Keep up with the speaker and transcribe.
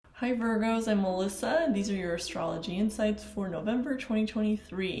Hi Virgos, I'm Melissa, and these are your astrology insights for November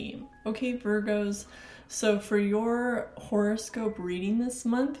 2023. Okay Virgos, so for your horoscope reading this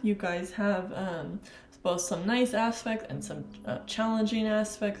month, you guys have both some nice aspects and some challenging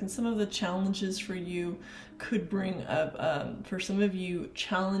aspects, and some of the challenges for you could bring up, for some of you,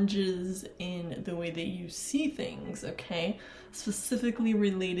 challenges in the way that you see things, okay? Specifically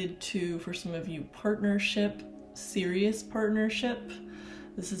related to, for some of you, partnership, serious partnership.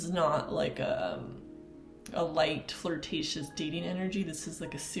 This is not like a light, flirtatious dating energy. This is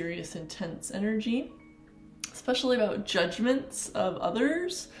like a serious, intense energy, especially about judgments of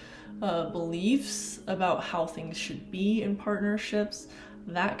others, beliefs about how things should be in partnerships.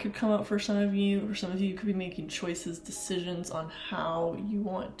 That could come up for some of you. For some of you, you could be making choices, decisions on how you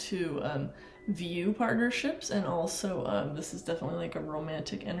want to view partnerships, and also this is definitely like a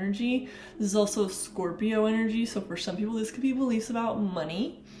romantic energy. This is also Scorpio energy, so for some people this could be beliefs about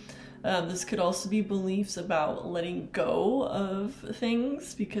money. This could also be beliefs about letting go of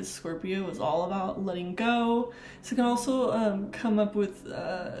things, because Scorpio is all about letting go. So it can also come up with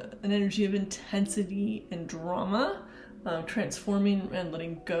an energy of intensity and drama, transforming and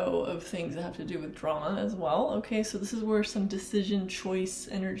letting go of things that have to do with drama as well. Okay, so this is where some decision choice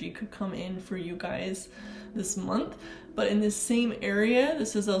energy could come in for you guys this month. But in this same area,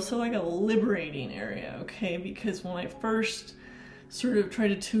 this is also like a liberating area, okay? Because when I first sort of tried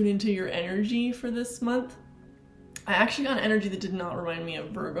to tune into your energy for this month, I actually got an energy that did not remind me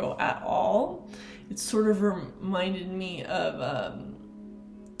of Virgo at all. It sort of reminded me of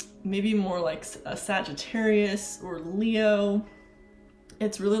maybe more like a Sagittarius or Leo.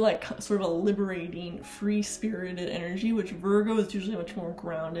 It's really like sort of a liberating, free-spirited energy, which Virgo is usually much more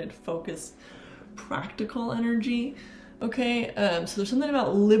grounded, focused, practical energy. Okay, so there's something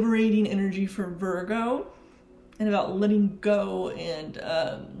about liberating energy for Virgo, and about letting go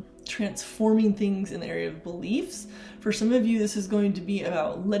and transforming things in the area of beliefs. For some of you, this is going to be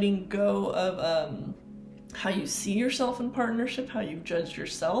about letting go of how you see yourself in partnership, how you've judged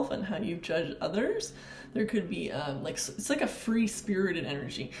yourself, and how you've judged others. There could be it's like a free-spirited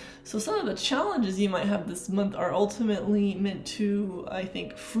energy. So some of the challenges you might have this month are ultimately meant to, I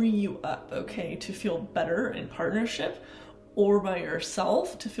think, free you up, okay, to feel better in partnership or by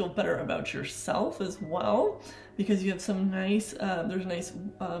yourself, to feel better about yourself as well, because you have some nice, there's nice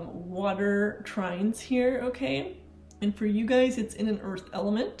water trines here, okay? And for you guys, it's in an earth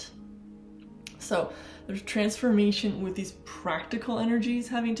element. So there's transformation with these practical energies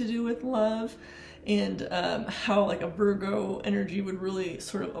having to do with love, and how like a Virgo energy would really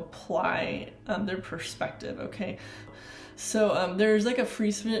sort of apply their perspective, okay? So there's like a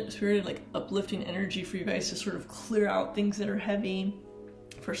free-spirited, like uplifting energy for you guys to sort of clear out things that are heavy.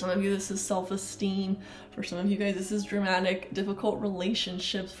 For some of you, this is self-esteem. For some of you guys, this is dramatic, difficult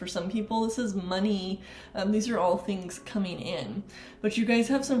relationships. For some people, this is money. These are all things coming in. But you guys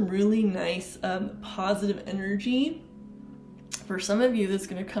have some really nice, positive energy. For some of you, that's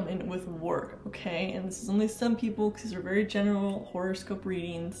going to come in with work, okay? And this is only some people, because these are very general horoscope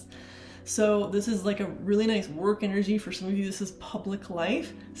readings. So this is like a really nice work energy. For some of you, this is public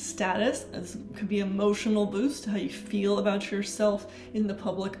life, status. This could be emotional boost, how you feel about yourself in the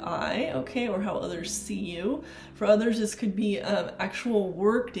public eye, okay, or how others see you. For others, this could be actual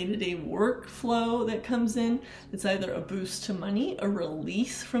work, day-to-day workflow that comes in. It's either a boost to money, a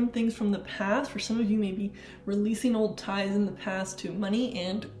release from things from the past. For some of you, maybe releasing old ties in the past to money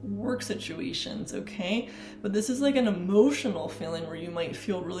and work situations, okay? But this is like an emotional feeling where you might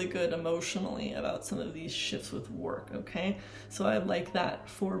feel really good emotionally about some of these shifts with work, okay? So I like that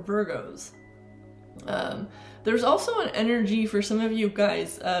for Virgos. There's also an energy for some of you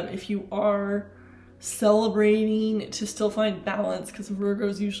guys, if you are celebrating, to still find balance, because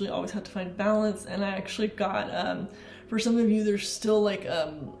Virgos usually always have to find balance. And I actually got, for some of you, there's still like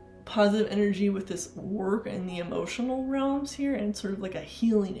positive energy with this work and the emotional realms here, and sort of like a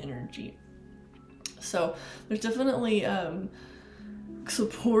healing energy. So there's definitely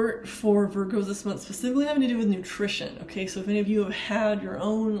support for Virgos this month, specifically having to do with nutrition, okay? So if any of you have had your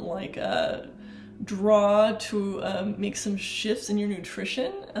own like draw to make some shifts in your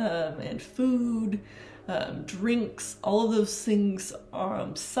nutrition and food, drinks, all of those things,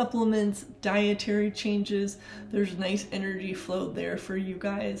 supplements, dietary changes, there's nice energy flow there for you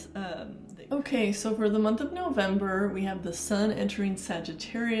guys. Okay, so for the month of November, we have the Sun entering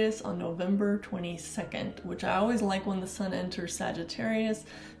Sagittarius on November 22nd, which I always like when the Sun enters Sagittarius,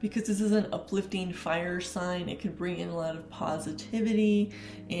 because this is an uplifting fire sign. It can bring in a lot of positivity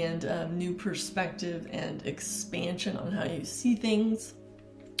and new perspective and expansion on how you see things.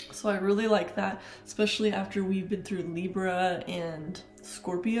 So I really like that, especially after we've been through Libra and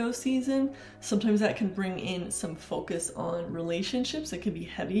Scorpio season. Sometimes that can bring in some focus on relationships. It can be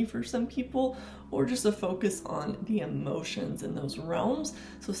heavy for some people, or just a focus on the emotions in those realms.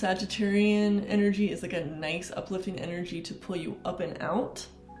 So Sagittarian energy is like a nice uplifting energy to pull you up and out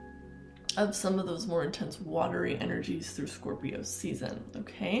of some of those more intense watery energies through Scorpio season,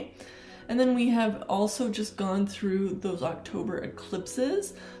 okay? And then we have also just gone through those October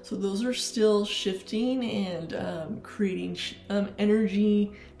eclipses. So those are still shifting and creating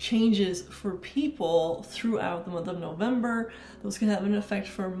energy changes for people throughout the month of November. Those can have an effect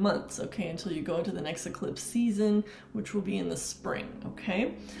for months, okay, until you go into the next eclipse season, which will be in the spring,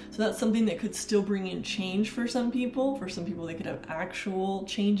 okay? So that's something that could still bring in change for some people. For some people, they could have actual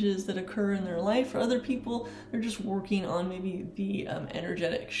changes that occur in their life. For other people, they're just working on maybe the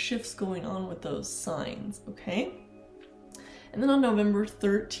energetic shifts going on with those signs, okay? And then on November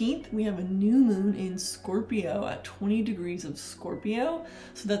 13th, we have a new moon in Scorpio at 20 degrees of Scorpio.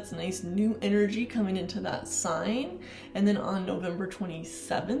 So that's nice new energy coming into that sign. And then on November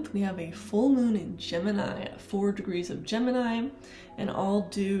 27th, we have a full moon in Gemini at 4 degrees of Gemini. And I'll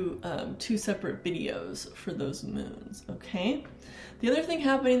do 2 separate videos for those moons, okay? The other thing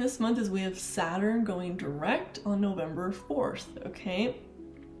happening this month is we have Saturn going direct on November 4th, okay?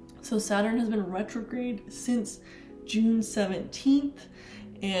 So Saturn has been retrograde since June 17th,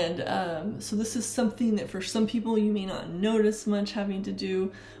 and so this is something that for some people you may not notice much having to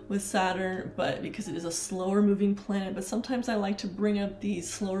do with Saturn, but because it is a slower moving planet. But sometimes I like to bring up these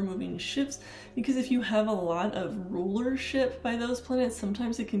slower moving shifts because if you have a lot of rulership by those planets,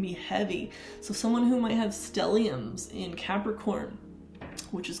 sometimes it can be heavy. So someone who might have stelliums in Capricorn,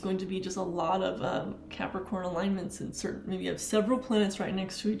 which is going to be just a lot of Capricorn alignments, and maybe you have several planets right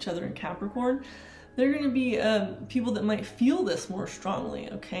next to each other in Capricorn, they're going to be people that might feel this more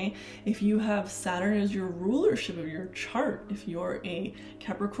strongly, okay? If you have Saturn as your rulership of your chart, if you're a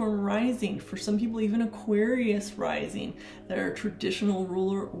Capricorn rising, for some people even Aquarius rising, their traditional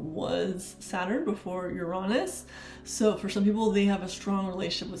ruler was Saturn before Uranus. So for some people, they have a strong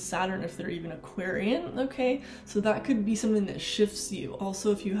relationship with Saturn if they're even Aquarian, okay? So that could be something that shifts you.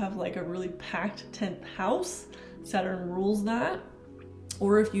 Also, if you have like a really packed 10th house, Saturn rules that.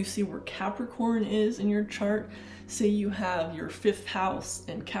 Or if you see where Capricorn is in your chart, say you have your 5th house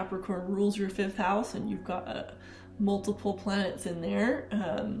and Capricorn rules your 5th house and you've got multiple planets in there,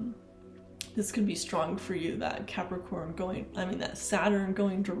 this could be strong for you, that that Saturn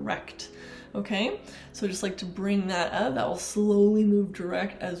going direct, okay? So I just like to bring that up. That will slowly move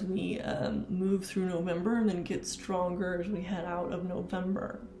direct as we move through November and then get stronger as we head out of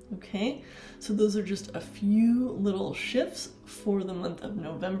November. Okay, so those are just a few little shifts for the month of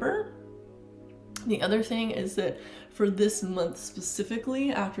November. The other thing is that for this month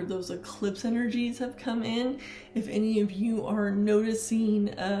specifically, after those eclipse energies have come in, if any of you are noticing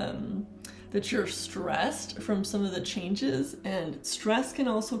that you're stressed from some of the changes, and stress can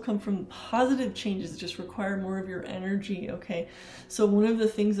also come from positive changes that just require more of your energy, okay? So one of the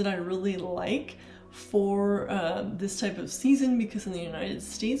things that I really like for this type of season, because in the United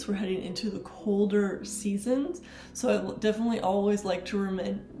States we're heading into the colder seasons, so I definitely always like to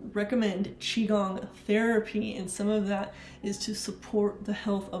recommend Qigong therapy, and some of that is to support the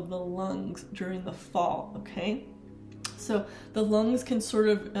health of the lungs during the fall, okay? So the lungs can sort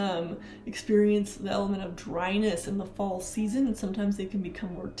of experience the element of dryness in the fall season, and sometimes they can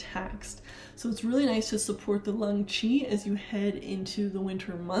become more taxed. So it's really nice to support the lung qi as you head into the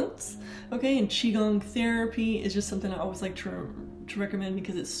winter months. Okay, and Qigong therapy is just something I always like to recommend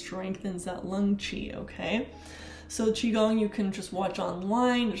because it strengthens that lung qi, okay? So Qigong you can just watch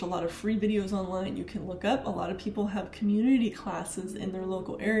online. There's a lot of free videos online you can look up. A lot of people have community classes in their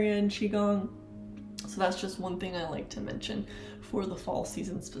local area in Qigong. So that's just one thing I like to mention for the fall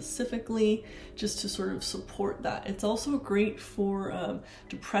season specifically, just to sort of support that. It's also great for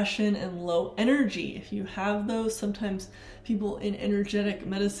depression and low energy. If you have those, sometimes people in energetic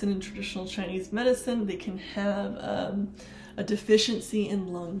medicine and traditional Chinese medicine, they can have a deficiency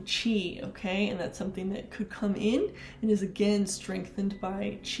in lung qi, okay? And that's something that could come in and is again strengthened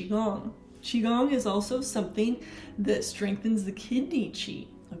by Qigong. Qigong is also something that strengthens the kidney qi,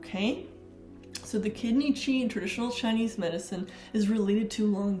 okay? So the kidney qi in traditional Chinese medicine is related to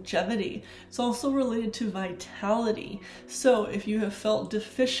longevity. It's also related to vitality. So if you have felt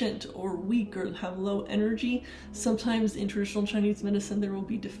deficient or weak or have low energy, sometimes in traditional Chinese medicine there will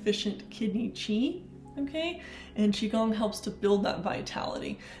be deficient kidney qi, okay? And Qigong helps to build that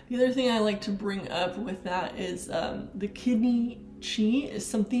vitality. The other thing I like to bring up with that is the kidney qi is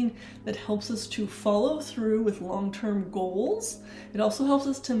something that helps us to follow through with long-term goals. It also helps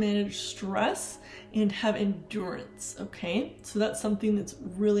us to manage stress and have endurance, okay? So that's something that's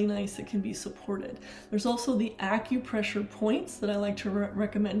really nice that can be supported. There's also the acupressure points that I like to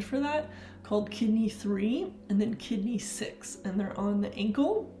recommend for that, called kidney 3 and then kidney 6, and they're on the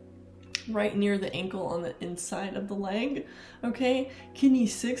ankle, right near the ankle on the inside of the leg, okay? Kidney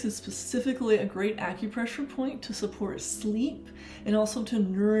 6 is specifically a great acupressure point to support sleep and also to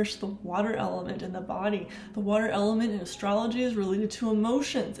nourish the water element in the body. The water element in astrology is related to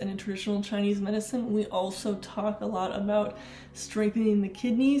emotions, and in traditional Chinese medicine, we also talk a lot about strengthening the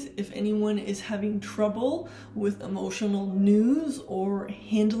kidneys if anyone is having trouble with emotional news or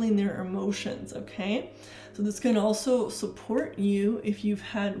handling their emotions, okay? So this can also support you if you've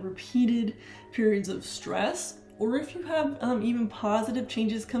had repeated periods of stress, or if you have even positive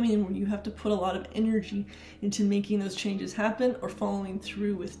changes coming in where you have to put a lot of energy into making those changes happen or following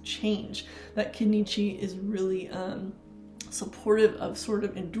through with change. That kidney chi is really supportive of sort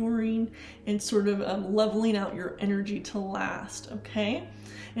of enduring and sort of leveling out your energy to last, okay?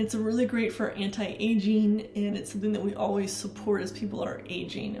 And it's really great for anti-aging, and it's something that we always support as people are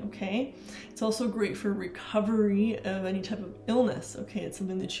aging, okay? It's also great for recovery of any type of illness, okay? It's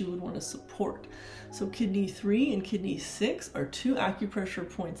something that you would want to support. So kidney 3 and kidney 6 are 2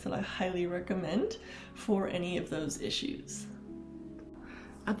 acupressure points that I highly recommend for any of those issues.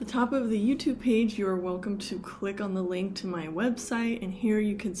 At the top of the YouTube page, you are welcome to click on the link to my website, and here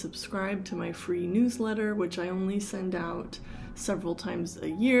you can subscribe to my free newsletter, which I only send out several times a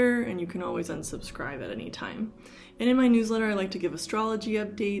year, and you can always unsubscribe at any time. And in my newsletter, I like to give astrology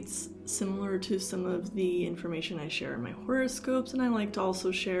updates similar to some of the information I share in my horoscopes, and I like to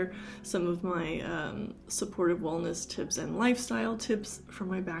also share some of my supportive wellness tips and lifestyle tips from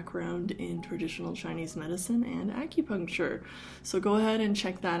my background in traditional Chinese medicine and acupuncture. So go ahead and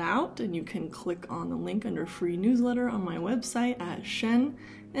check that out, and you can click on the link under free newsletter on my website at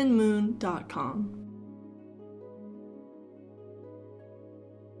shenandmoon.com.